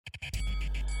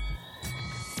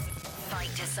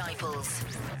Disciples.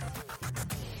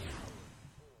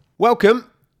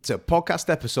 Welcome to podcast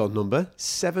episode number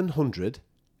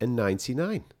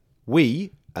 799.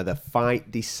 We are the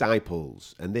Fight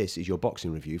Disciples, and this is your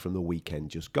boxing review from the weekend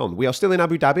just gone. We are still in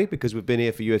Abu Dhabi because we've been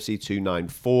here for UFC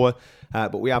 294,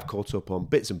 but we have caught up on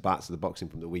bits and bats of the boxing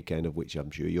from the weekend, of which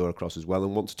I'm sure you're across as well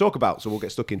and want to talk about, so we'll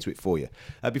get stuck into it for you.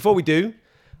 Before we do,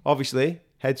 obviously,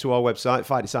 head to our website,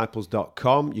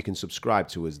 fightdisciples.com. You can subscribe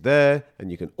to us there,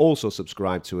 and you can also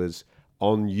subscribe to us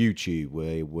on YouTube,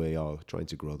 where we are trying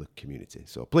to grow the community.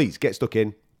 So please get stuck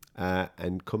in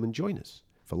and come and join us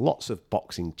for lots of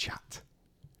boxing chat.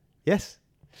 Yes?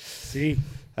 See.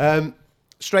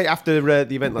 Straight after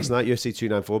the event last night, UFC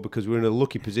 294, because we were in a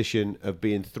lucky position of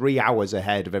being 3 hours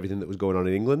ahead of everything that was going on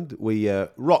in England, we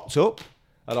rocked up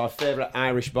at our favourite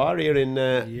Irish bar here in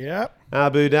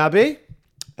Abu Dhabi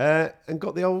and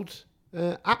got the old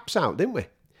apps out, didn't we?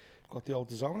 Got the old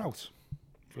DAZN out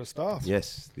for a start.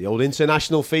 Yes, the old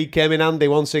international feed came in handy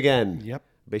once again. Yep.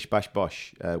 Bish bash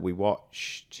bosh. We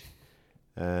watched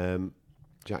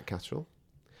Jack Catterall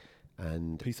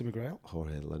and Peter McGrail.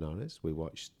 Jorge Linares. We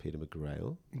watched Peter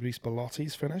McGrail. Reece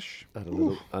Bellotti's finish. Had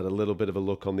a little bit of a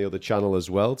look on the other channel as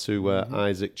well to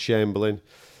Isaac Chamberlain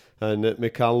and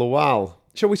Mikhail Lawal.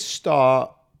 Shall we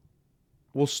start?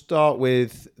 We'll start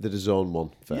with the DAZN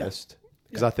one first,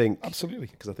 because I think absolutely.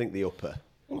 Because I think the upper.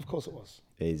 Well, of course it was.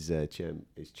 Is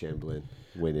Chamberlain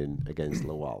winning against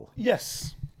Lawal?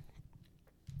 Yes.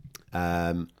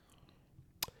 Right.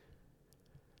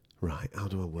 How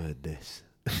do I word this?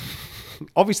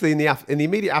 Obviously, in the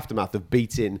immediate aftermath of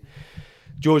beating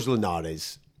George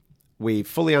Linares, we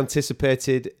fully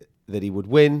anticipated that he would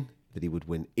win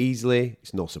easily.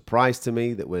 It's no surprise to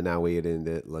me that we're now hearing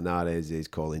that Linares is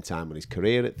calling time on his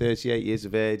career at 38 years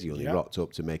of age. He only rocked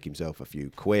up to make himself a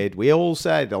few quid. We all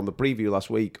said on the preview last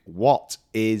week, what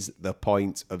is the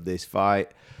point of this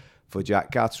fight for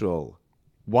Jack Catterall?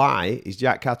 Why is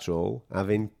Jack Catterall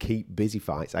having keep busy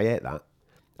fights? I hate that.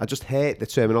 I just hate the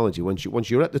terminology. Once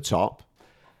you're at the top,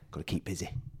 got to keep busy.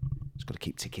 Just got to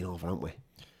keep ticking over, haven't we?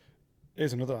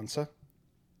 Here's another answer.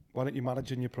 Why don't your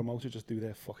manager and your promoter just do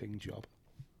their fucking job?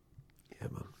 Yeah,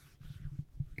 man.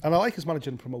 And I like his manager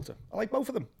and promoter. I like both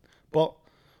of them. But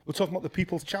we're talking about the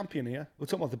people's champion here. We're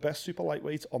talking about the best super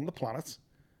lightweight on the planet,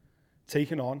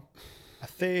 taking on a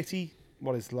 30...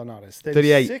 What is Linares?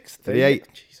 36? 38.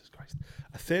 Jesus Christ.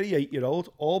 A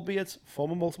 38-year-old, albeit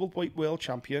former multiple-point world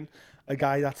champion, a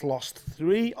guy that's lost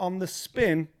 3 on the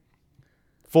spin.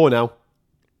 4 now.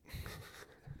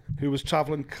 Who was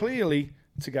travelling clearly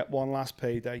to get one last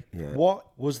payday. Yeah. What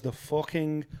was the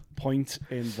fucking point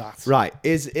in that? Right.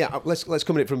 Let's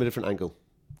come at it from a different angle.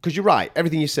 Because you're right.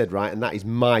 Everything you said, right? And that is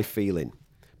my feeling.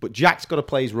 But Jack's got to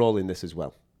play his role in this as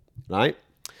well. Right?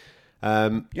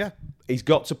 Yeah. He's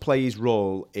got to play his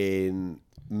role in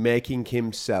making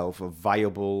himself a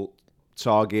viable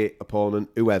target, opponent,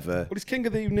 whoever. But he's king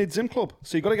of the Nid Zim Club,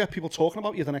 so you've got to get people talking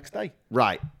about you the next day.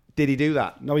 Right. Did he do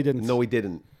that? No, he didn't. No, he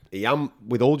didn't.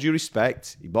 With all due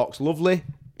respect, he boxed lovely,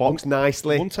 boxed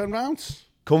nicely. Won 10 rounds.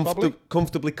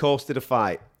 Comfortably coasted a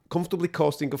fight. Comfortably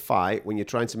coasting a fight when you're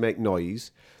trying to make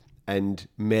noise and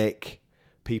make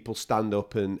people stand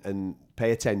up and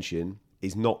pay attention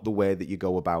is not the way that you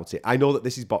go about it. I know that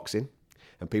this is boxing,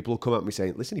 and people will come at me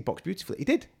saying, listen, he boxed beautifully. He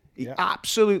did. He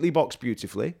absolutely boxed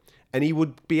beautifully, and he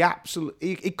would be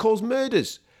absolutely... He caused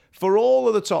murders for all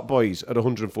of the top boys at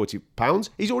 140 pounds.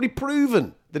 He's already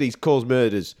proven that he's caused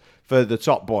murders for the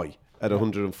top boy at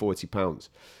 140 pounds.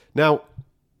 Now,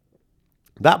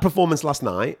 that performance last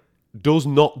night does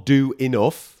not do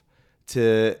enough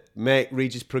to make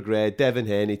Regis Prograis, Devin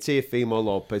Haney, Teofimo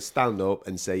Lopez stand up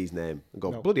and say his name and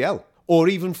go, bloody hell. Or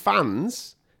even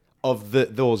fans of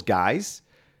those guys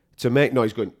to make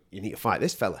noise going, you need to fight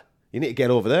this fella. You need to get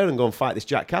over there and go and fight this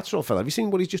Jack Catterall fella. Have you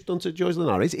seen what he's just done to George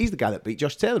Linares? He's the guy that beat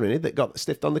Josh Taylor in it, that got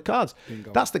stiffed on the cards.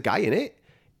 Bingo. That's the guy in it.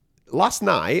 Last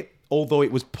night, although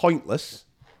it was pointless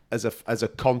as a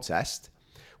contest,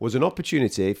 was an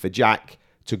opportunity for Jack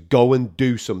to go and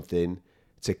do something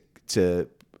to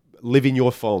live in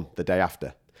your phone the day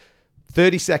after.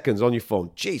 30 seconds on your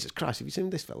phone. Jesus Christ, have you seen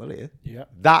this fella here? Yeah.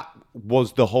 That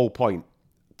was the whole point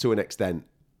to an extent.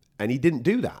 And he didn't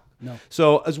do that. No.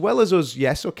 So as well as us,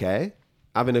 yes, okay,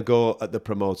 having a go at the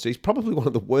promoter, he's probably one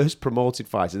of the worst promoted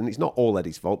fighters. And it's not all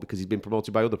Eddie's fault because he's been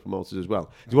promoted by other promoters as well.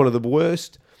 He's one of the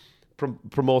worst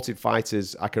promoted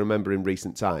fighters I can remember in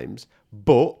recent times.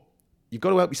 But you've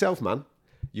got to help yourself, man.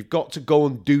 You've got to go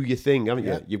and do your thing, haven't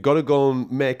you? You've got to go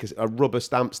and make a rubber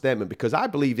stamp statement because I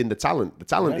believe in the talent. The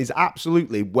talent is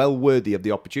absolutely well worthy of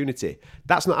the opportunity.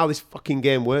 That's not how this fucking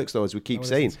game works, though, as we keep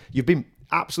saying.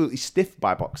 absolutely stiffed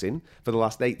by boxing for the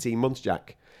last 18 months,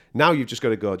 Jack. Now you've just got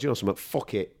to go, do you know something?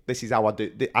 Fuck it. This is how I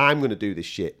do it. I'm going to do this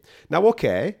shit. Now,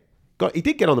 okay, he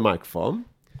did get on the microphone.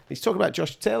 He's talking about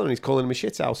Josh Taylor and he's calling him a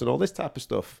shithouse and all this type of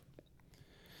stuff.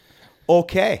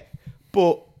 Okay,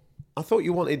 but I thought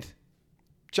you wanted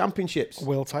championships.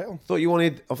 World title. I thought you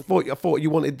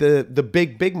wanted the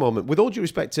big moment. With all due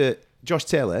respect to Josh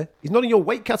Taylor, he's not in your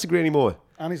weight category anymore.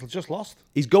 And he's just lost.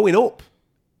 He's going up.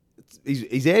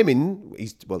 He's aiming.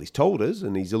 He's told us,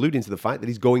 and he's alluding to the fact that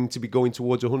he's going to be going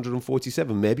towards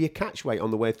 147, maybe a catch weight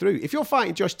on the way through. If you're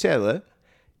fighting Josh Taylor,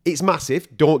 it's massive.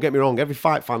 Don't get me wrong. Every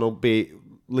fight fan will be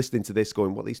listening to this,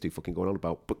 going, "What are these two fucking going on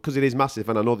about?" But because it is massive,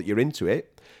 and I know that you're into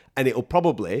it, and it'll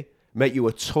probably make you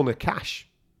a ton of cash.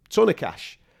 Will it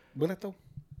though?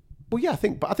 Well, yeah, I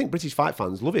think British fight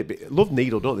fans love it. Love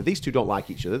Needle, don't they? These two don't like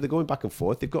each other. They're going back and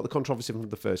forth. They've got the controversy from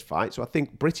the first fight. So I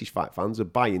think British fight fans are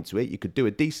buy into it. You could do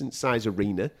a decent size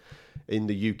arena in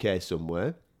the UK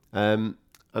somewhere. And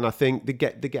I think they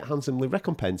get handsomely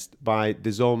recompensed by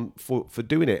DAZN for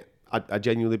doing it. I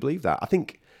genuinely believe that. I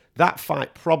think that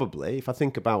fight probably, if I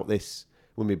think about this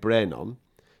with my brain on,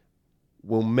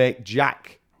 will make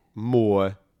Jack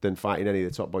more than fighting any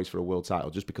of the top boys for a world title,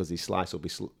 just because his slice will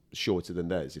be shorter than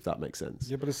theirs, if that makes sense.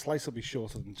 Yeah, but his slice will be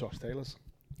shorter than Josh Taylor's.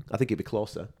 I think it'd be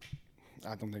closer.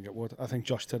 I don't think it would. I think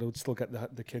Josh Taylor would still get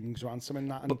the king's ransom in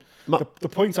that. And but the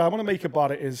point I want to make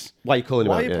about it is... Why are you calling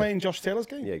him out? Why are you playing Josh Taylor's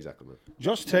game? Yeah, exactly. Man.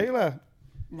 Josh Taylor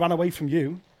ran away from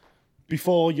you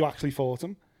before you actually fought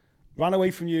him. Ran away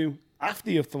from you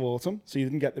after you fought him, so you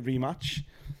didn't get the rematch.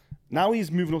 Now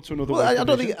he's moving up to another. Well, I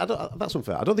don't think that's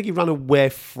unfair. I don't think he ran away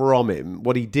from him.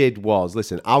 What he did was,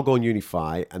 listen, I'll go and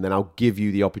unify, and then I'll give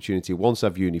you the opportunity once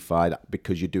I've unified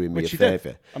because you're doing me a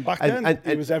favour. And back then,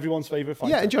 he was everyone's favourite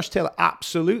fighter. Yeah, and Josh Taylor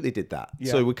absolutely did that.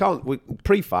 Yeah. So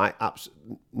pre-fight,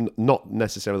 not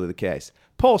necessarily the case.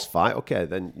 Post-fight, okay,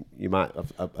 then you might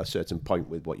have a certain point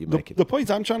with what you're making. The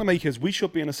point I'm trying to make is we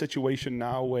should be in a situation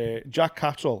now where Jack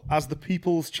Catterall, as the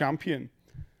people's champion,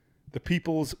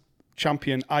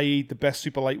 i.e. the best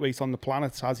super lightweight on the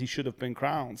planet, as he should have been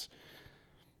crowned,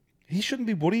 he shouldn't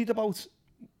be worried about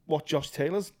what Josh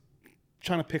Taylor's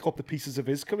trying to pick up the pieces of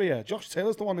his career. Josh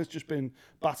Taylor's the one who's just been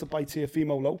battered by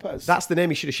Teofimo Lopez. That's the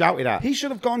name he should have shouted at. He should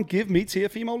have gone, give me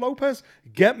Teofimo Lopez.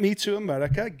 Get me to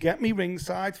America. Get me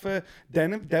ringside for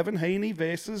Devin Haney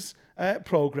versus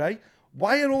Prograis.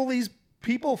 Why are all these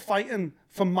people fighting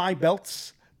for my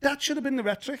belts? That should have been the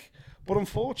rhetoric. But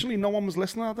unfortunately, no one was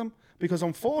listening to them. Because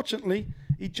unfortunately,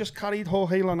 he just carried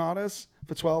Jorge Linares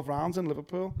for 12 rounds in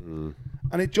Liverpool.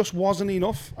 And it just wasn't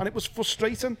enough. And it was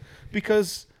frustrating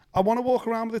because I want to walk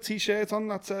around with a T-shirt on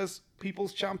that says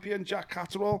People's Champion Jack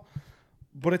Catterall.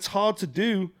 But it's hard to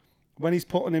do when he's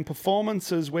putting in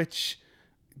performances which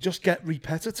just get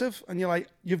repetitive. And you're like,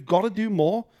 you've got to do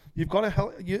more. You've got to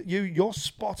help. You're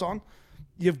spot on.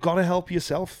 You've got to help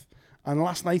yourself. And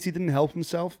last night he didn't help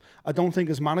himself. I don't think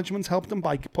his management helped him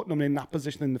by putting him in that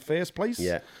position in the first place.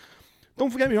 Yeah.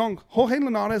 Don't forget me wrong, Jorge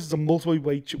Linares is a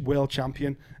multi-weight world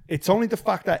champion. It's only the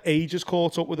fact that age has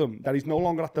caught up with him, that he's no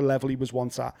longer at the level he was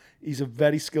once at. He's a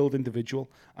very skilled individual.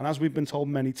 And as we've been told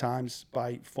many times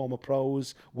by former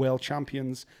pros, world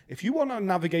champions, if you want to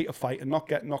navigate a fight and not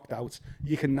get knocked out,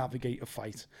 you can navigate a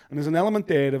fight. And there's an element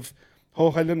there of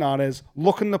Jorge Linares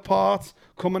looking the part,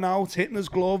 coming out, hitting his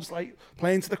gloves, like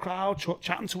playing to the crowd,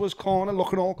 chatting to his corner,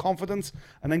 looking all confident,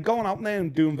 and then going out there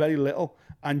and doing very little,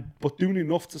 but doing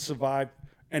enough to survive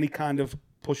any kind of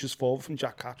pushes forward from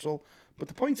Jack Catterall. But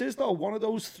the point is, though, one of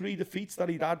those 3 defeats that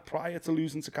he'd had prior to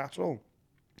losing to Catterall,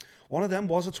 one of them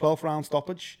was a 12th-round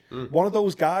stoppage. One of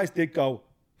those guys did go,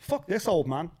 fuck this, old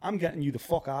man, I'm getting you the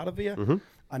fuck out of here.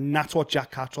 And that's what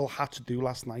Jack Catterall had to do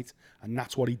last night. And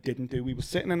that's what he didn't do. We were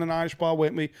sitting in an Irish bar,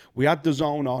 weren't we? We had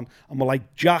DAZN on. And we're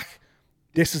like, Jack,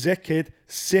 this is it, kid.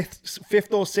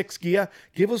 Fifth or sixth gear.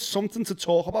 Give us something to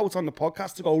talk about on the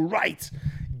podcast to go, right,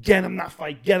 get him that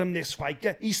fight. Get him this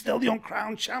fight. He's still the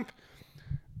uncrowned champ.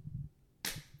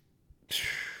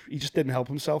 He just didn't help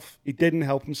himself. He didn't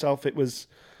help himself. It was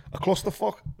a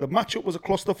clusterfuck. The matchup was a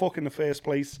clusterfuck in the first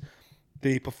place.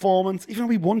 The performance, even though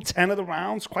we won 10 of the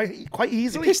rounds quite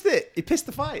easily. He pissed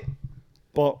the fight.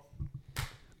 But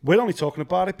we're only talking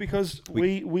about it because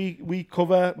we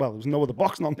cover, well, there's no other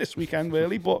boxing on this weekend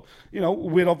really, but, you know,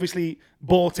 we're obviously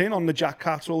bought in on the Jack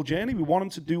Catterall journey. We want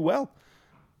him to do well.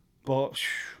 But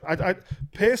I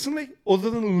personally,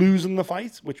 other than losing the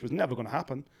fight, which was never going to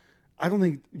happen, I don't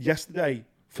think yesterday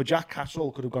for Jack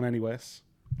Catterall could have gone any worse.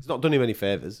 It's not done him any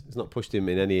favours. It's not pushed him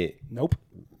in any... Nope.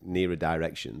 Nearer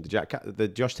direction. The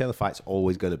Josh Taylor fight's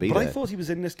always going to be there. But I thought he was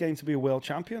in this game to be a world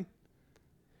champion.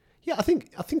 Yeah, I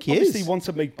think he Obviously, is. he wants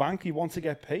to make bank. He wants to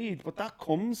get paid. But that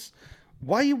comes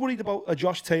Why are you worried about a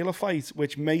Josh Taylor fight,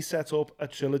 which may set up a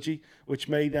trilogy, which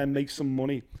may then make some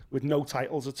money with no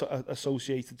titles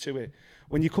associated to it?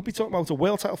 When you could be talking about a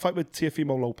world title fight with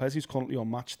Teofimo Lopez, who's currently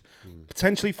unmatched,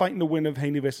 potentially fighting the win of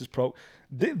Haney versus Pro.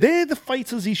 They're the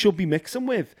fighters he should be mixing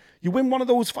with. You win one of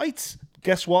those fights,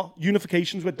 guess what?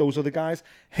 Unifications with those other guys.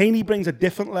 Haney brings a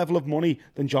different level of money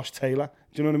than Josh Taylor.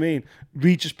 Do you know what I mean?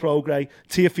 Regis Prograis,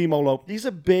 Teofimo Lopez. These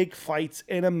are big fights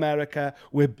in America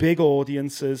with big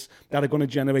audiences that are going to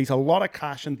generate a lot of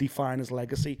cash and define his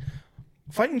legacy.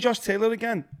 Fighting Josh Taylor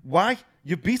again. Why?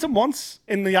 You beat him once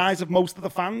in the eyes of most of the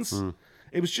fans.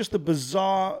 It was just a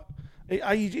bizarre...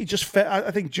 I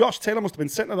think Josh Taylor must have been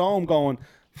sitting at home going,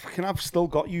 fucking, I've still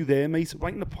got you there, mate,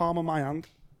 right in the palm of my hand.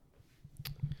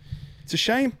 It's a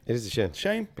shame. It is a shame.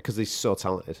 Shame. Because he's so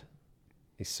talented.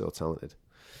 He's so talented.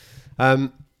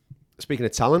 Speaking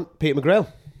of talent, Peter McGrail.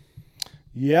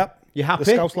 Yep. You happy?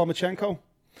 The Scouse Lomachenko.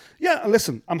 Yeah,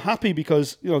 listen, I'm happy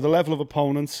because, the level of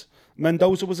opponents.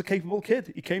 Mendoza was a capable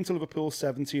kid. He came to Liverpool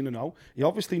 17-0. He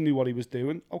obviously knew what he was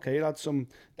doing. Okay, it had some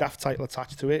daft title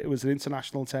attached to it. It was an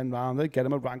international 10-rounder. Get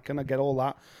him a ranking. I get all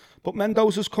that. But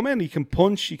Mendoza's come in. He can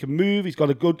punch. He can move. He's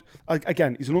got a good...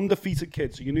 Again, he's an undefeated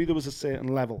kid, so you knew there was a certain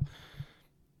level.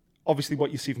 Obviously, what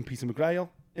you see from Peter McGrail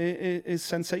is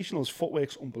sensational. His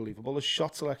footwork's unbelievable. His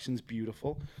shot selection's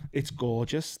beautiful. It's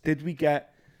gorgeous. Did we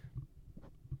get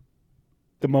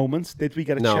the moment? Did we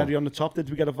get a cherry on the top?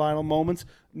 Did we get a viral moment?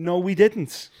 No, we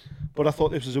didn't. But I thought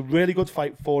this was a really good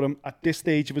fight for him at this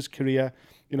stage of his career.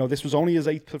 This was only his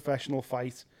 8th professional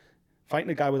fight. Fighting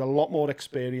a guy with a lot more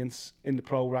experience in the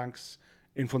pro ranks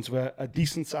in front of a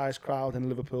decent-sized crowd in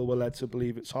Liverpool. We're led to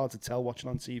believe. It's hard to tell watching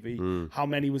on TV how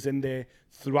many was in there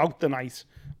throughout the night.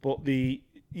 But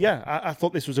I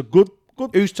thought this was a good...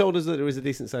 Who's told us that there was a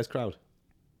decent-sized crowd?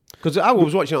 Because I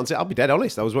was watching it on TV. I'll be dead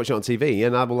honest. I was watching it on TV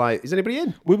and I was like, is anybody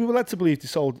in? We were led to believe they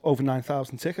sold over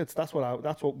 9,000 tickets. That's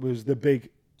what was the big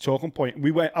talking point.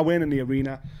 I went in the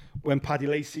arena when Paddy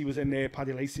Lacey was in there.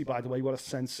 Paddy Lacey, by the way, what a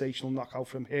sensational knockout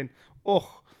from him.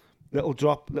 Oh, little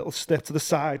drop, little step to the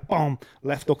side, boom,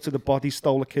 left hook to the body,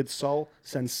 stole a kid's soul.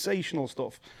 Sensational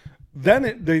stuff.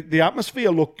 Then the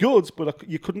atmosphere looked good, but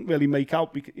you couldn't really make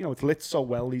out because it's lit so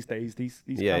well these days.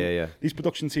 These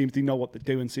production teams, they know what they're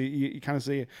doing. So you kind of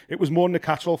see it. It was more than a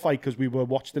casual fight because we were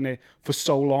watching it for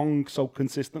so long, so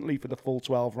consistently for the full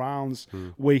 12 rounds,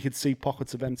 where you could see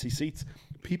pockets of empty seats.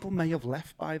 People may have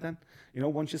left by then.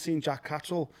 Once you've seen Jack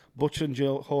Catterall butchering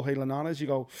Jorge Linares, you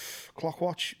go, clock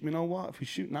watch, you know what? If we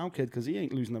shoot now, kid, because he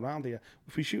ain't losing around here.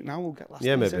 If we shoot now, we'll get last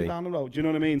in down the road. Do you know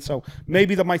what I mean? So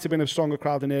maybe there might have been a stronger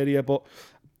crowd in the area, but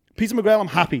Peter McGrail, I'm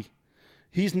happy.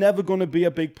 He's never going to be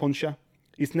a big puncher.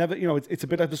 He's never, it's a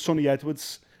bit of the Sonny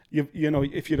Edwards.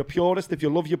 If you're a purist, if you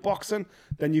love your boxing,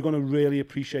 then you're going to really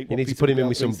appreciate what you need to put him in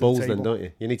with some bulls then, don't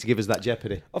you? You need to give us that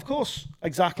jeopardy. Of course,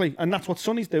 exactly. And that's what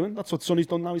Sonny's doing. That's what Sonny's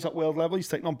done now. He's at world level. He's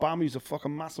taking on Bam, who's a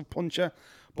fucking massive puncher.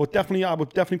 But definitely, I would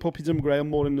definitely put Peter McGrail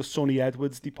more in the Sonny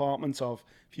Edwards department of,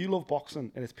 if you love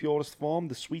boxing in its purest form,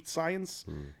 the sweet science,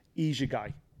 he's your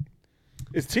guy.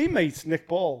 His teammate, Nick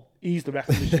Ball, he's the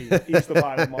wrecking machine. He's the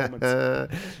viral moment.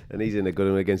 And he's in a good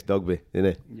one against Dogby,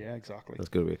 isn't he? Yeah, exactly. That's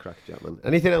going to be a crackerjack, man.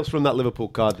 Anything else from that Liverpool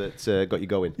card that got you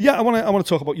going? Yeah, I want to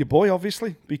talk about your boy,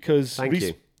 obviously, because... Thank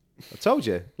you. I told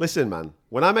you. Listen, man,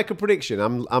 when I make a prediction,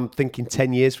 I'm thinking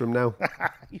 10 years from now.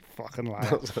 You fucking liar.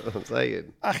 That's what I'm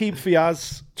saying. Aqib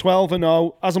Fiaz,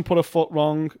 12-0, hasn't put a foot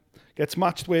wrong. Gets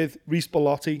matched with Reece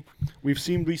Bellotti. We've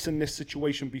seen Reece in this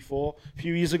situation before. A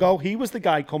few years ago, he was the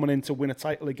guy coming in to win a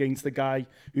title against the guy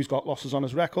who's got losses on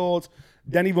his record.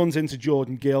 Then he runs into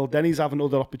Jordan Gill. Then he's having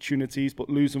other opportunities, but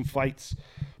losing fights.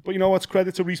 But you know what's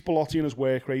credit to Reece Bellotti and his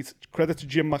work rate. Credit to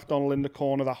Jim McDonnell in the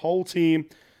corner. The whole team,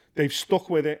 they've stuck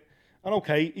with it. And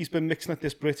okay, he's been mixing at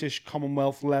this British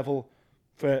Commonwealth level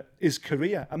for his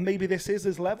career. And maybe this is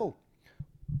his level.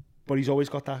 But he's always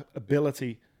got that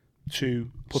ability to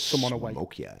put someone away.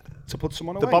 To put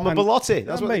someone away. The bomber Bellotti.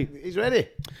 That's what he's ready.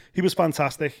 He was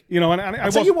fantastic. And I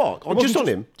tell you what, just on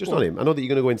him. I know that you're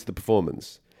going to go into the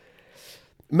performance.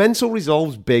 Mental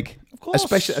resolve's big. Of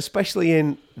course. Especially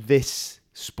in this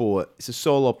sport. It's a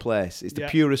solo place. It's the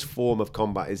purest form of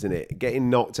combat, isn't it? Getting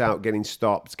knocked out, getting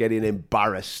stopped, getting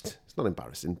embarrassed. It's not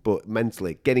embarrassing, but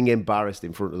mentally getting embarrassed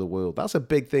in front of the world. That's a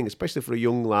big thing, especially for a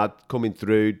young lad coming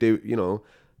through,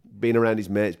 being around his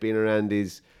mates, being around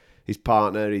his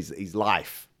partner, his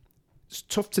life. It's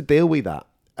tough to deal with that.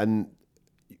 And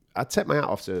I take my hat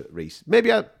off to Reece. Maybe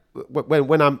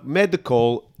when I made the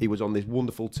call, he was on this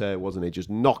wonderful tear, wasn't he? Just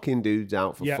knocking dudes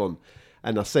out for fun.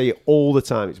 And I say it all the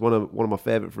time. It's one of my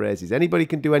favourite phrases. Anybody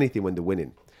can do anything when they're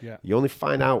winning. Yeah. You only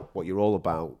find out what you're all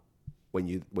about when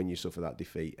you suffer that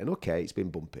defeat. And okay, it's been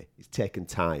bumpy. It's taken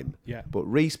time. Yeah. But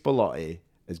Reece Bellotti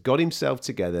has got himself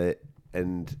together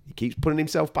and he keeps putting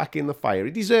himself back in the fire.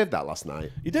 He deserved that last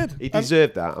night. He did. He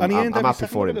deserved that. And he earned I'm every happy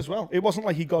second for of him. it as well. It wasn't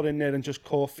like he got in there and just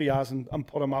caught Fiaz and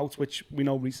put him out, which we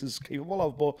know Reece is capable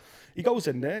of. But he goes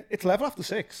in there. It's level after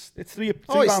 6. It's three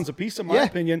rounds apiece, in my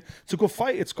opinion. It's a good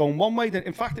fight. It's going one way.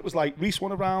 In fact, it was like Reece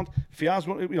won a round. Fiaz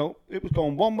won. It was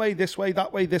going one way, this way,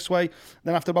 that way, this way.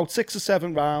 Then after about 6 or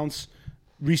 7 rounds,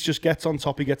 Reece just gets on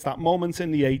top. He gets that moment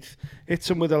in the 8th, hits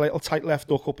him with a little tight left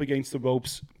hook up against the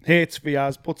ropes, hits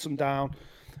Fiaz, puts him down.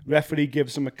 Referee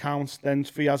gives him a count. Then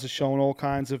Fiaz has shown all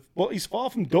kinds of... But he's far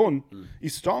from done.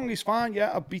 He's strong. He's fine.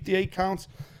 Yeah, I beat the 8 count.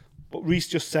 But Reece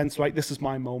just sensed, right, this is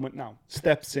my moment now.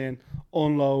 Steps in,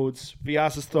 unloads.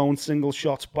 Fiaz has thrown single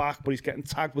shots back, but he's getting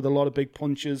tagged with a lot of big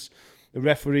punches. The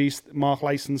referee, Mark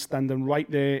Lyson, standing right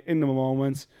there in the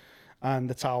moment. And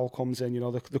the towel comes in.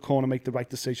 The corner make the right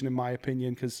decision, in my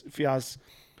opinion, because Fiaz,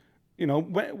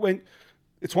 when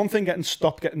it's one thing getting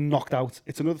stopped, getting knocked out.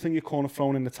 It's another thing your corner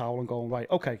throwing in the towel and going, right,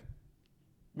 okay,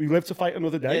 we live to fight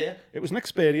another day. Yeah. It was an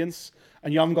experience,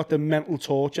 and you haven't got the mental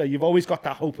torture. You've always got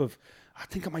that hope of, I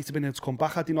think I might have been able to come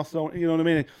back had he not thrown. You know what I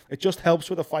mean? It just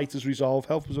helps with a fighter's resolve,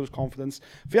 helps with his confidence.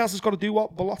 Fiaz has got to do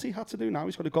what Bellotti had to do now.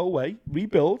 He's got to go away,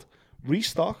 rebuild,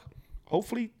 restock.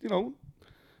 Hopefully,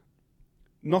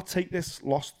 not take this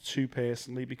loss too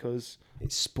personally, because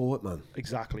It's sport, man.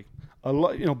 exactly. A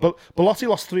lot, Bellotti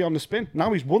lost 3 on the spin.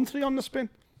 Now he's won 3 on the spin.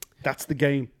 That's the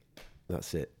game.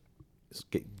 That's it.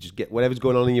 Just get whatever's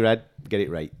going on in your head, get it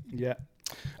right. Yeah.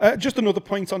 Just another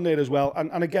point on there as well.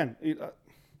 And again,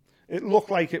 it looked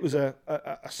like it was a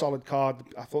solid card.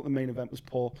 I thought the main event was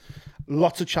poor.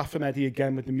 Lots of chat from Eddie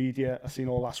again with the media. I seen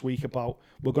all last week about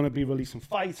we're going to be releasing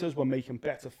fighters. We're making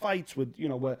better fights.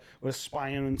 We're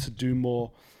aspiring to do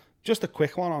more. Just a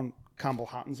quick one on Campbell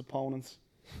Hatton's opponent.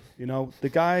 The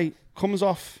guy comes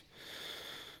off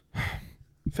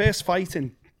first fight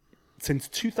since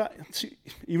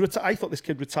 2000. I thought this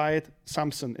kid retired,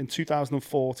 Samson, in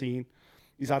 2014.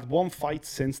 He's had 1 fight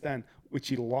since then, which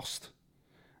he lost.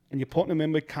 And you're putting him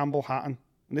in with Campbell Hatton.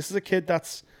 And this is a kid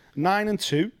that's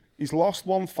 9-2. He's lost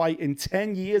 1 fight in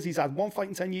 10 years. He's had 1 fight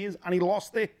in 10 years, and he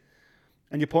lost it.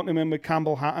 And you're putting him in with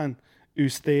Campbell Hatton,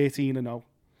 who's 13-0.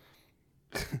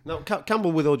 Now,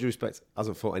 Campbell, with all due respect,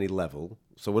 hasn't fought any level.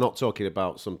 So we're not talking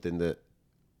about something that,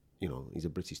 he's a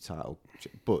British title.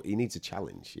 But he needs a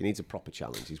challenge. He needs a proper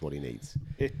challenge is what he needs.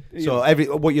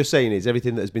 What you're saying is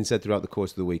everything that has been said throughout the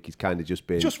course of the week is kind of just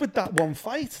been... Just with that one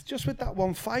fight,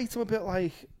 I'm a bit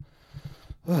like,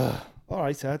 all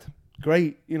right, Ed,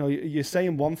 great. You're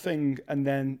saying one thing and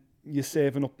then you're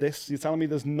saving up this. You're telling me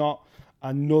there's not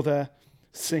another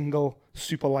single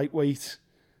super lightweight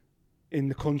in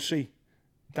the country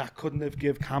that couldn't have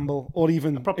give Campbell, or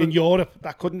even in Europe,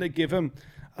 that couldn't have give him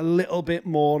a little bit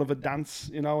more of a dance,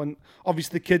 and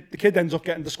obviously the kid ends up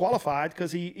getting disqualified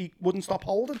because he wouldn't stop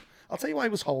holding. I'll tell you why he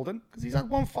was holding, because he's had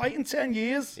 1 fight in 10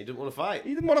 years. He didn't want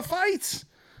to fight.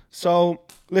 So,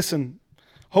 listen,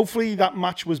 hopefully that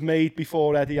match was made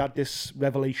before Eddie had this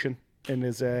revelation in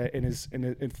his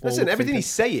Listen, everything he's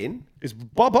saying is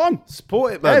bob on.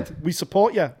 Support it, man. Ed, we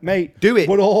support you, mate. Do it.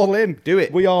 We're all in. Do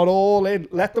it. We are all in.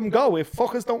 Let them go. If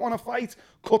fuckers don't want to fight,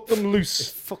 cut them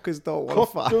loose. Fuckers don't want to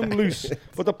fight. Cut them loose.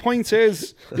 But the point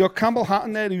is, you're Campbell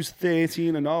Hatton there, who's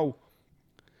 13-0.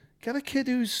 Get a kid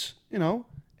who's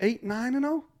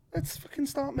 8-9-0. Let's fucking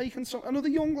start making some. Another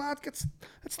young lad let's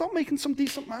start making some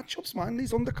decent matchups, man.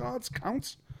 These undercards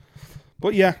count.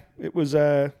 But yeah, it was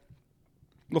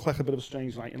looked like a bit of a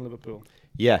strange night in Liverpool.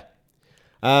 Yeah.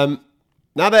 Now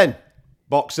then,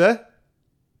 Boxer,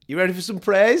 you ready for some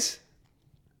praise?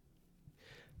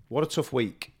 What a tough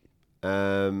week.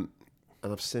 And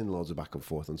I've seen loads of back and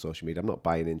forth on social media. I'm not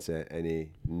buying into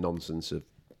any nonsense of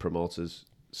promoters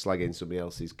slagging somebody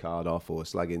else's card off or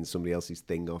slagging somebody else's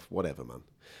thing off, whatever, man.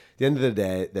 At the end of the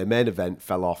day, their main event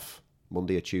fell off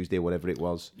Monday or Tuesday, whatever it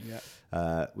was,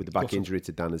 with the back injury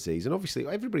to Dan Aziz. And obviously,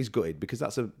 everybody's gutted because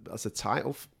that's a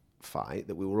title fight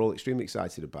that we were all extremely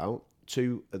excited about.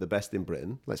 2 of the best in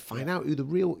Britain. Let's find out who the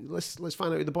real. Let's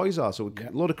find out who the boys are. So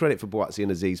a lot of credit for Buatsi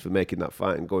and Aziz for making that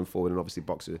fight and going forward, and obviously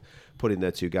Boxer putting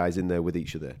their 2 guys in there with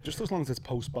each other. Just as long as it's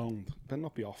postponed, better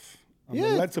not be off. I'm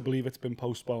led to believe it's been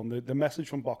postponed. The message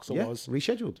from Boxer was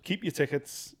rescheduled. Keep your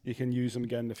tickets. You can use them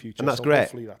again in the future. And that's great.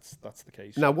 Hopefully that's the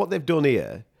case. Now, what they've done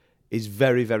here is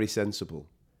very, very sensible.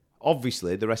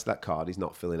 Obviously, the rest of that card is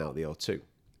not filling out the O2.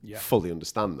 Yeah. Fully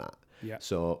understand that. Yeah.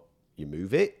 So you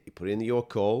move it, you put it in the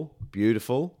York Hall.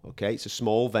 Beautiful. Okay, it's a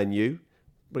small venue,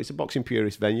 but it's a boxing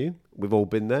purist venue. We've all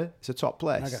been there. It's a top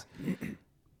place.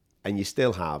 And you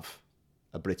still have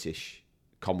a British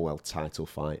Commonwealth title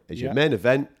fight as your Yeah. main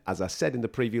event. As I said in the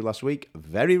preview last week,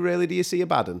 very rarely do you see a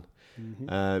bad one.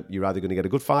 You're either going to get a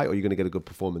good fight or you're going to get a good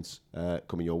performance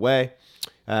coming your way.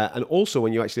 And also,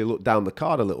 when you actually look down the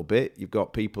card a little bit, you've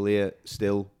got people here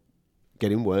still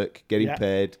getting work, getting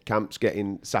paid, camps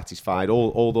getting satisfied,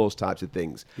 all those types of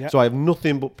things. Yeah. So I have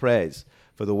nothing but praise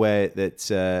for the way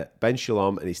that Ben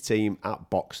Shalom and his team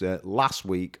at Boxer last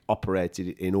week operated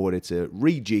in order to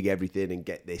rejig everything and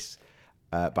get this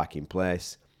back in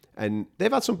place. And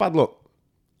they've had some bad luck.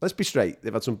 Let's be straight.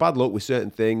 They've had some bad luck with certain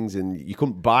things, and you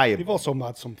couldn't buy it. They've also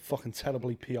had some fucking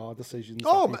terribly PR decisions.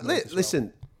 Oh, that they've man, made as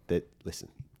well. listen.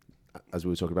 As we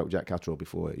were talking about with Jack Catterall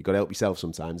before, you've got to help yourself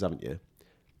sometimes, haven't you?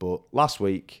 But last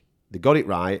week, they got it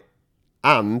right,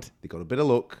 and they got a bit of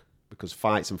luck because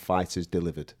fights and fighters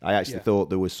delivered. I actually thought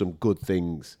there was some good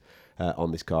things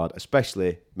on this card,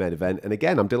 especially main event. And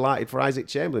again, I'm delighted for Isaac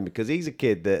Chamberlain because he's a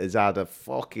kid that has had a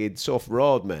fucking tough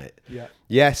road, mate. Yeah.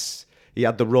 Yes, he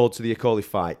had the road to the Okoli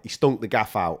fight. He stunk the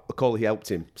gaff out. Okoli helped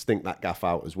him stink that gaff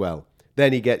out as well.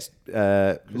 Then he gets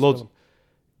loads.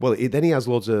 Well, then he has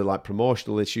loads of like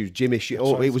promotional issues, gym issues.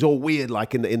 Oh, it was all weird,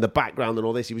 like in the background and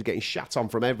all this. He was getting shat on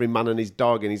from every man and his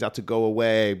dog, and he's had to go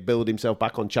away, build himself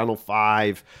back on Channel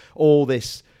 5, all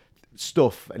this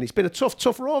stuff. And it's been a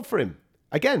tough road for him.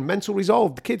 Again, mental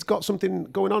resolve. The kid's got something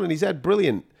going on in his head.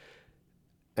 Brilliant.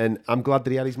 And I'm glad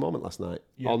that he had his moment last night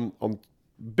on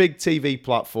big TV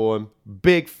platform,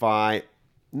 big fight,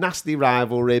 nasty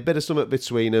rivalry, bit of something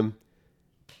between them.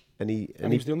 And he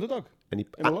was the underdog. And he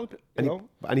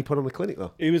put on a clinic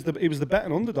though. He was the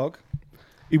betting underdog.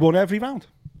 He won every round.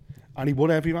 And he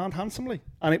won every round handsomely.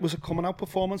 And it was a coming out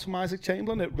performance from Isaac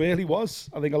Chamberlain. It really was.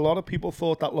 I think a lot of people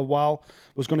thought that Lawal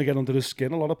was going to get under his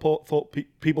skin. A lot of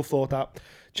people thought that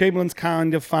Chamberlain's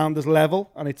kind of found his level,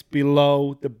 and it's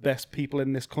below the best people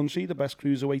in this country, the best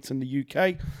cruiserweights in the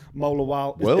UK. Mo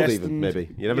Lawal is world destined, even, maybe.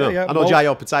 You never know. Yeah, I know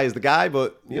Jayo Patai is the guy,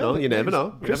 but you never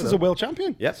know. Chris is a world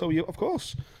champion. Yeah. So, of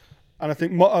course. And I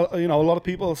think, a lot of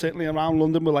people, certainly around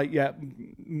London, were like, yeah,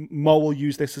 Mo will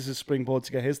use this as a springboard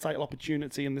to get his title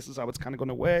opportunity, and this is how it's kind of going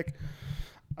to work.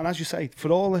 And as you say, for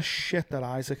all the shit that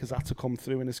Isaac has had to come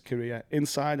through in his career,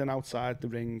 inside and outside the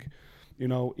ring,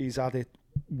 he's had it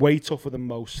way tougher than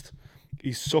most.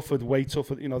 He's suffered way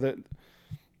tougher.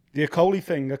 The Okoli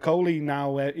thing, Okoli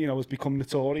now, has become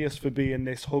notorious for being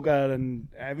this hugger and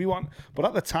everyone. But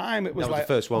at the time, it was That was like,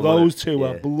 the first one, those wasn't it? two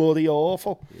were Yeah. bloody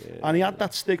awful. Yeah. And he had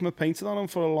that stigma painted on him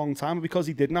for a long time because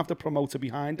he didn't have the promoter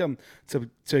behind him to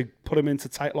put him into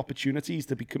title opportunities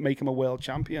to make him a world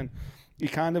champion. He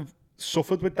kind of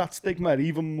suffered with that stigma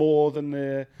even more than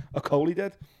Okoli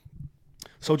did.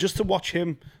 So just to watch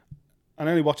him, and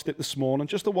I only watched it this morning,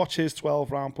 just to watch his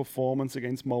 12-round performance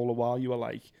against Mo Lawal, you were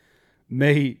like,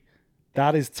 mate,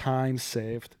 that is time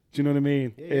saved. Do you know what I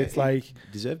mean? Yeah, it's like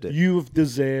deserved it. You've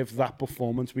deserved that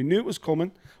performance. We knew it was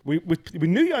coming. We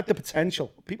knew you had the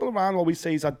potential. People around always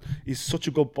say he's such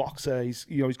a good boxer. He's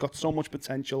got so much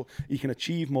potential. He can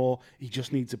achieve more. He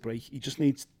just needs a break. He just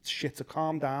needs shit to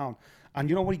calm down. And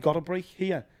you know what? He got a break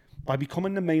here. By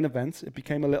becoming the main event, it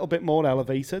became a little bit more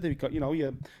elevated. You got,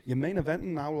 your main event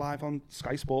now live on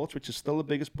Sky Sports, which is still the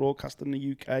biggest broadcaster in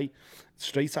the UK,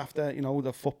 straight after,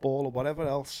 the football or whatever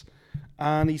else.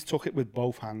 And he's took it with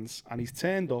both hands, and he's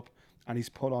turned up, and he's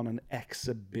put on an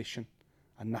exhibition.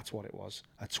 And that's what it was.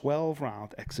 A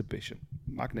 12-round exhibition.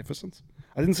 Magnificent.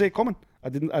 I didn't see it coming.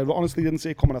 I honestly didn't see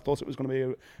it coming. I thought it was going to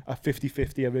be a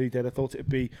 50-50. I really did. I thought it'd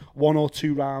be 1 or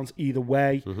 2 rounds either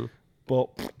way. Mm-hmm.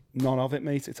 But none of it,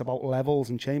 mate. It's about levels,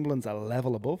 and Chamberlain's a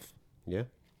level above. Yeah.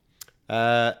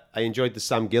 I enjoyed the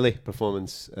Sam Gilly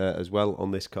performance as well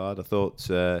on this card. I thought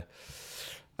a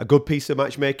good piece of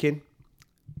matchmaking.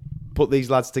 Put these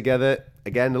lads together.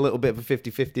 Again, a little bit of a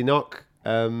 50-50 knock.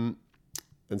 And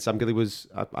Sam Gilly was,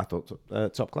 I thought,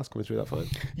 top class coming through that fight.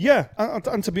 Yeah,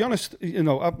 and to be honest,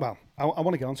 I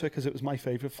want to get onto it because it was my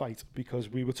favourite fight because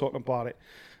we were talking about it.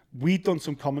 We'd done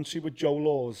some commentary with Joe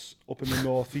Laws up in the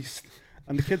northeast,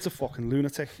 and the kid's a fucking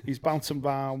lunatic. He's bouncing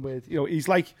around with, he's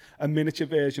like a miniature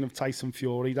version of Tyson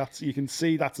Fury. You can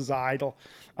see that's his idol,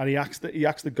 and he acts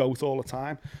the GOAT all the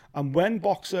time. And when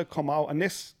Boxer come out, and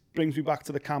this brings me back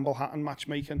to the Campbell Hatton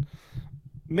matchmaking,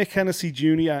 Mick Hennessy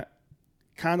Jr.,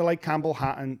 kind of like Campbell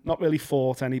Hatton, not really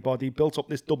fought anybody, built up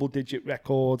this double-digit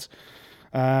record,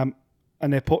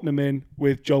 and they're putting him in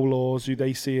with Joe Laws, who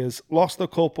they see as lost a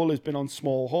couple, has been on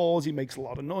small halls, he makes a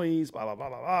lot of noise, blah, blah, blah,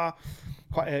 blah, blah.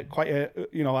 Quite a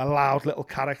a loud little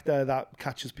character that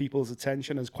catches people's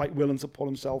attention, is quite willing to put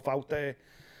himself out there.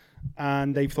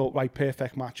 And they thought, right,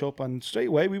 perfect matchup. And straight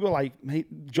away we were like, mate,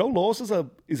 Joe Laws is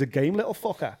a game little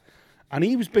fucker. And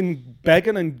he's been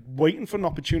begging and waiting for an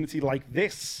opportunity like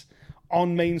this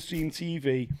on mainstream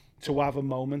TV to have a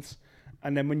moment.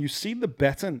 And then when you see the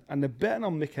betting, and the betting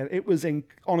on Mick Hennessy,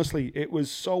 honestly, it was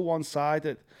so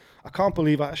one-sided. I can't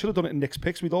believe I should have done it in Nick's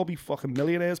Picks. We'd all be fucking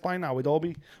millionaires by now. We'd all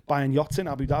be buying yachts in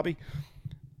Abu Dhabi.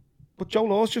 But Joe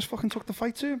Laws just fucking took the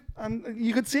fight to him. And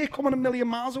you could see it coming a million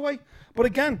miles away. But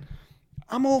again,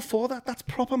 I'm all for that. That's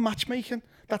proper matchmaking.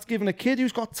 That's giving a kid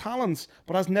who's got talent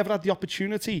but has never had the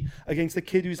opportunity against a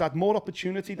kid who's had more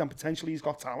opportunity than potentially he's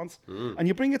got talent. And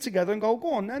you bring it together and go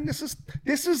on, then this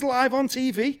is live on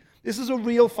TV. This is a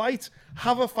real fight.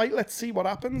 Have a fight. Let's see what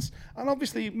happens. And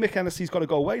obviously, Mick Hennessy's got to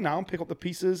go away now and pick up the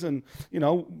pieces and,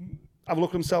 have a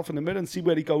look at himself in the mirror and see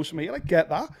where he goes from here. I get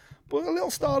that. But a little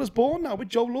star is born now with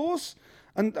Joe Laws.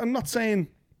 And I'm not saying...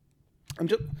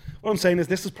 what I'm saying is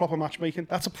this is proper matchmaking.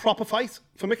 That's a proper fight.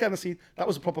 For Mick Hennessy, that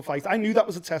was a proper fight. I knew that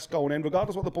was a test going in,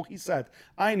 regardless of what the bookies said.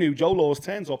 I knew Joe Laws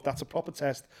turns up. That's a proper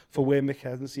test for where Mick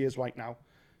Hennessy is right now.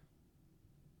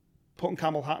 Putting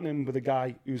Camel Hatton in with a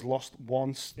guy who's lost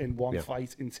once in one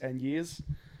fight in 10 years,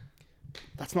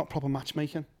 that's not proper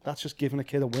matchmaking. That's just giving a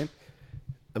kid a win.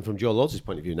 And from Joe Laws'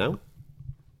 point of view now,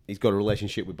 he's got a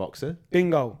relationship with Boxer.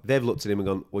 Bingo. They've looked at him and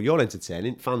gone, well, you're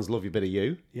entertaining. Fans love you, bit of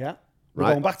you. Yeah. We're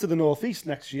going back to the Northeast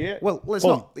next year. Well, let's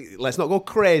not go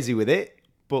crazy with it,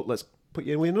 but let's put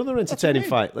you in with another entertaining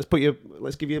fight. Let's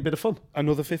give you a bit of fun.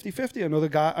 Another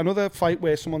 50-50, another fight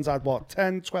where someone's had,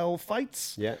 10, 12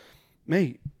 fights? Yeah.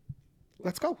 Mate,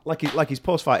 let's go. Like his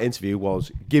post-fight interview was,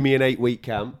 give me an 8-week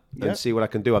camp and see what I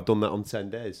can do. I've done that on 10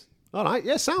 days. All right,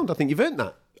 yeah, sound. I think you've earned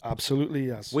that. Absolutely,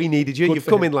 yes. We needed you. You've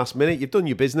come in last minute. You've done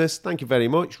your business. Thank you very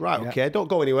much. Right, okay, don't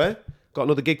go anywhere. Got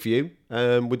another gig for you.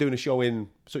 We're doing a show in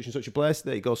such and such a place.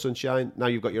 There you go, sunshine. Now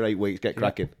you've got your 8 weeks. Get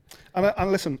cracking.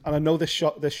 And listen, and I know this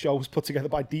show was put together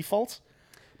by default,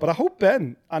 but I hope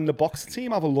Ben and the Boxer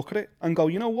team have a look at it and go,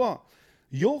 you know what?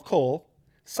 Your call,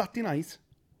 Saturday night,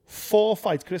 4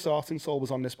 fights. Chris Artinsall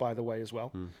was on this, by the way, as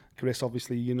well. Chris,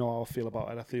 obviously, you know how I feel about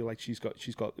it. I feel like she's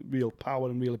got real power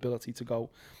and real ability to go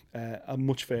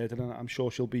much further, and I'm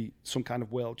sure she'll be some kind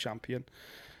of world champion.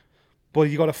 But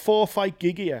you got a 4-fight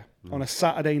gig here on a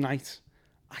Saturday night.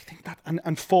 I think that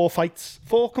and 4 fights,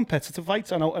 4 competitive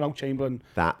fights. I know Chamberlain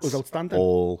was outstanding.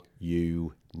 All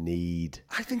you need.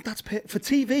 I think that's for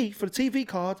TV, for a TV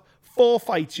card. 4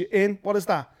 fights, you're in. What is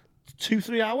that?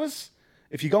 2-3 hours?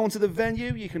 If you go into the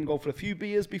venue, you can go for a few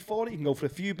beers before it. You can go for a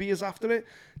few beers after it.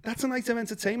 That's a night of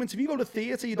entertainment. If you go to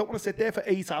theatre, you don't want to sit there for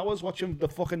 8 hours watching the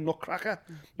fucking Nutcracker.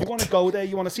 You want to go there.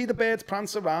 You want to see the birds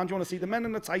prance around. You want to see the men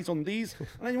in the tight undies.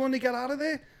 And then you want to get out of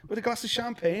there with a glass of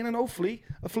champagne and hopefully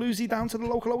a floozy down to the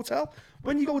local hotel.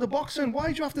 When you go to boxing,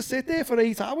 why do you have to sit there for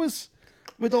 8 hours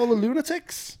with all the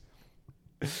lunatics?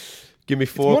 Give me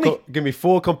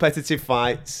 4 competitive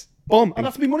fights. Boom, and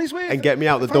that's me money's worth. And get me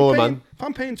out the door, man. If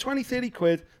I'm paying 20, 30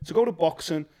 quid to go to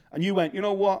boxing and you went, you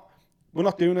know what? We're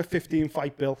not doing a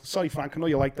 15-fight bill. Sorry, Frank, I know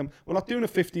you like them. We're not doing a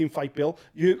 15-fight bill.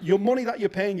 Your money that you're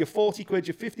paying, your 40 quid,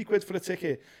 your 50 quid for the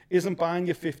ticket, isn't buying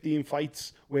your 15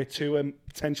 fights where 2 are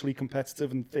potentially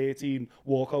competitive and 13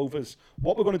 walkovers.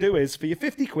 What we're going to do is, for your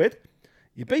 50 quid,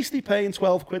 you're basically paying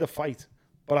 12 quid a fight.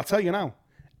 But I tell you now,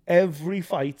 every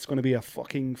fight's going to be a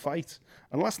fucking fight.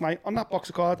 And last night, on that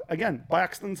Boxer card, again, by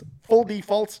accident, full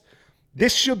default,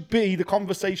 this should be the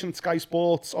conversation at Sky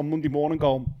Sports on Monday morning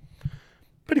going,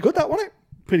 pretty good that, wasn't it?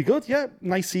 Pretty good, yeah.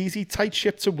 Nice, easy, tight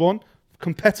ship to run,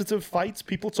 competitive fights,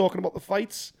 people talking about the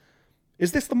fights.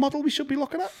 Is this the model we should be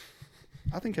looking at?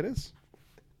 I think it is.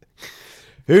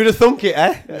 Who'd have thunk it,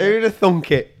 eh? Yeah. Who'd have thunk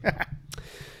it?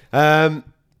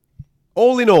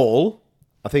 All in all,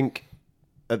 I think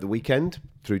at the weekend,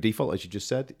 through default, as you just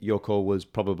said, your call was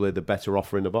probably the better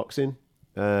offer in the boxing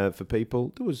for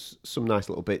people. There was some nice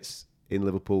little bits in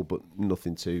Liverpool, but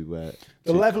nothing too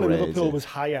the level in Liverpool was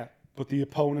higher, but the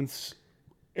opponents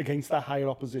against that higher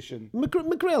opposition.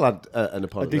 McGrail had an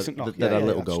opponent that had a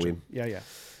little go in. Yeah.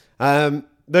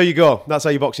 There you go. That's how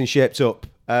your boxing shaped up.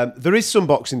 There is some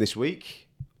boxing this week.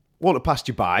 Want to pass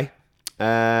you by.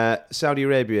 Saudi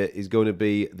Arabia is going to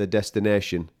be the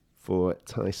destination for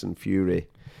Tyson Fury.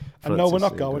 And no, we're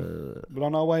not going. We're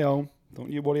on our way home.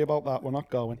 Don't you worry about that. We're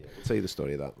not going. I'll tell you the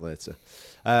story of that later.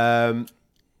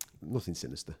 Nothing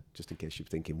sinister, just in case you're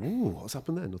thinking, ooh, what's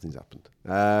happened there? Nothing's happened.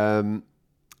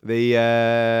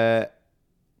 The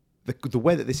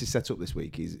way that this is set up this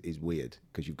week is weird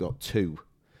because you've got 2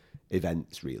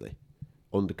 events, really.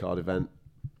 Undercard event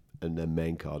and then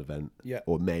main card event. Yeah.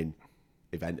 Or main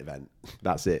event.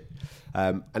 That's it.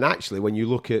 And actually, when you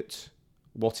look at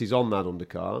what is on that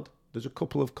undercard, there's a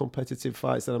couple of competitive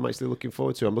fights that I'm actually looking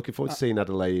forward to. I'm looking forward to seeing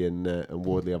Adelaide and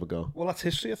Wardley have a go. Well, that's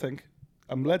history, I think.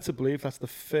 I'm led to believe that's the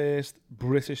first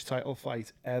British title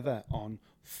fight ever on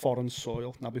foreign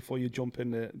soil. Now, before you jump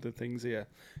in the things here,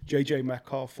 JJ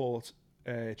Metcalf fought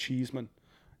Cheeseman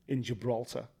in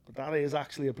Gibraltar, but that is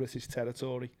actually a British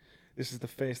territory. This is the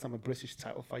first time a British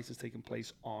title fight has taken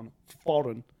place on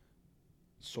foreign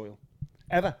soil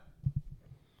ever.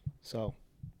 So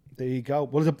there you go.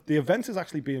 Well, the event is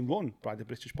actually being run by the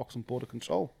British Boxing Board of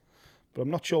Control, but I'm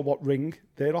not sure what ring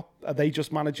they're up. Are they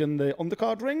just managing the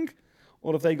undercard ring,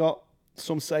 or have they got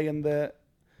some say in the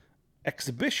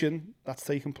exhibition that's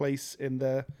taking place in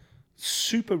the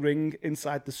super ring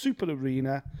inside the super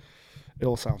arena? It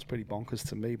all sounds pretty bonkers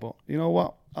to me, but you know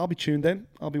what? I'll be tuned in.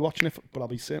 I'll be watching it, but I'll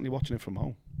be certainly watching it from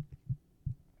home.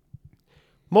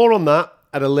 More on that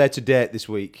at a later date this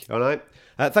week, all right?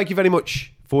 Thank you very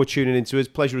much for tuning in to us.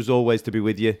 Pleasure as always to be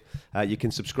with you. You can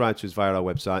subscribe to us via our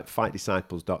website,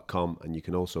 fightdisciples.com, and you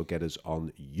can also get us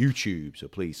on YouTube. So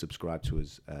please subscribe to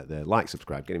us there. Like,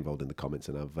 subscribe, get involved in the comments,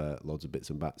 and have loads of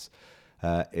bits and bats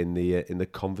in the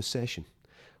conversation.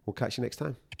 We'll catch you next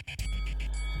time.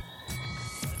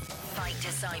 Fight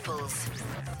Disciples.